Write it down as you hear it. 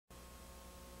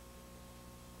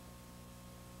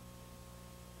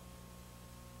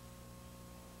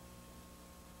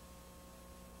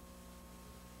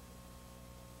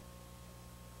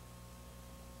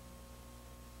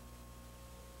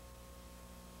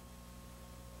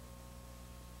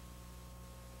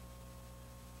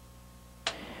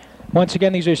Once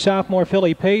again, these are sophomore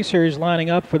filly pacers lining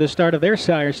up for the start of their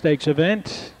Sire Stakes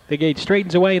event. The gate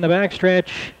straightens away in the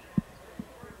backstretch.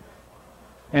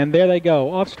 And there they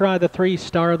go, off stride the 3,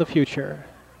 Star of the Future.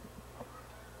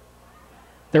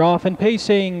 They're off and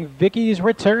pacing. Vickie's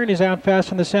Return is out fast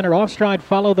from the center. Off stride,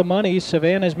 Follow the Money.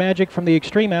 Savannah's Magic from the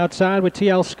extreme outside with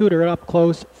TL Scooter up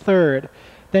close third.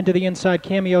 Then to the inside,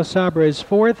 Cameo Sabra is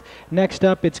fourth. Next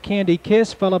up, it's Candy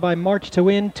Kiss, followed by March to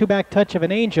Win, 2-back Touch of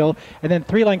an Angel, and then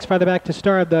 3 lengths farther back to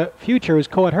Star of the Future, who's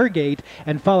caught her gate,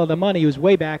 and Follow the Money, who's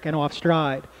way back and off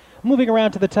stride. Moving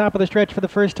around to the top of the stretch for the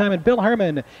first time, and Bill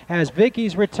Herman has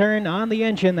Vickie's Return on the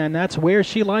engine, and that's where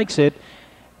she likes it.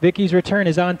 Vickie's Return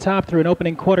is on top through an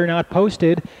opening quarter not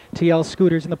posted. TL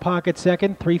Scooter's in the pocket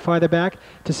second, 3 farther back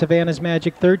to Savannah's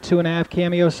Magic third, 2.5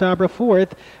 Cameo Sabra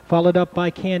fourth, followed up by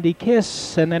Candy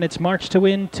Kiss, and then it's March to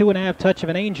Win, 2.5 Touch of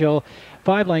an Angel.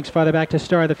 5 lengths farther back to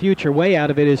Star of the Future. Way out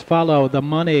of it is Follow the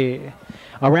Money.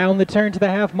 Around the turn to the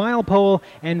half-mile pole,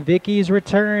 and Vickie's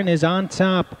Return is on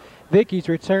top. Vickie's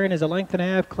Return is a length and a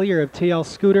half clear of TL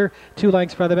Scooter. 2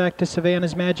 lengths farther back to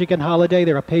Savannah's Magic and Holiday.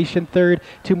 They're a patient third.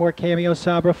 2 more Cameo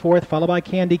Sabra fourth, followed by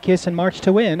Candy Kiss and March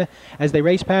to Win as they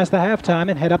race past the halftime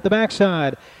and head up the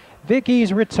backside.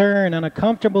 Vickie's Return on a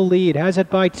comfortable lead, has it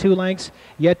by 2 lengths,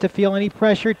 yet to feel any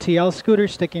pressure. TL Scooter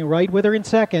sticking right with her in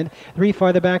second, 3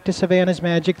 farther back to Savannah's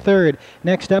Magic third.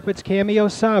 Next up, it's Cameo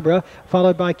Sabra,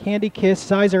 followed by Candy Kiss.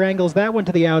 Sizer angles that one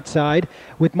to the outside,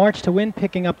 with March to Win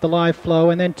picking up the live flow,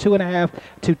 and then 2.5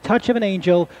 to Touch of an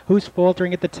Angel, who's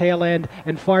faltering at the tail end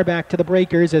and far back to the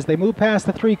breakers as they move past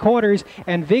the 3/4,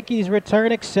 and Vickie's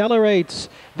Return accelerates.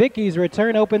 Vickie's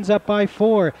Return opens up by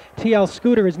 4. TL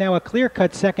Scooter is now a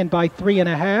clear-cut second by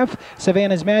 3.5.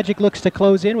 Savannah's Magic looks to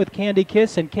close in with Candy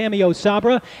Kiss and Cameo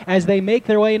Sabra as they make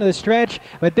their way into the stretch,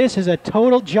 but this is a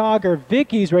total jogger.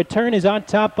 Vickie's Return is on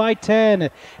top by 10.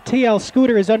 TL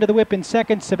Scooter is under the whip in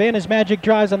second. Savannah's Magic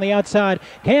drives on the outside.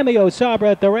 Cameo Sabra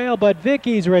at the rail, but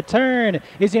Vickie's Return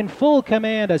is in full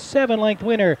command. A 7-length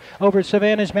winner over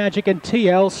Savannah's Magic and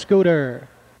TL Scooter.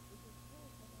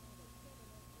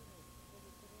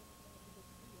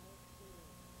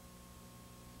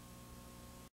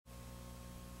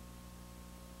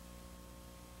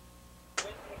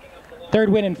 Third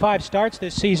win in 5 starts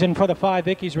this season for the 5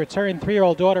 Vickie's Return.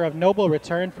 3-year-old daughter of Noble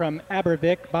Return from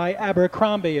Abervic by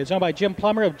Abercrombie is owned by Jim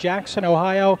Plummer of Jackson,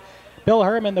 Ohio. Bill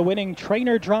Herman, the winning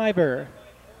trainer driver.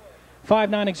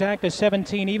 5.9 exact is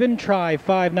 17 even. Try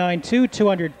 5.92,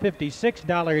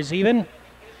 $256 even.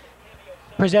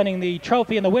 Presenting the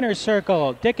trophy in the winner's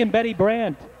circle, Dick and Betty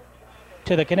Brandt.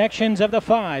 To the connections of the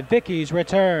 5 Vickie's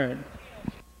Return.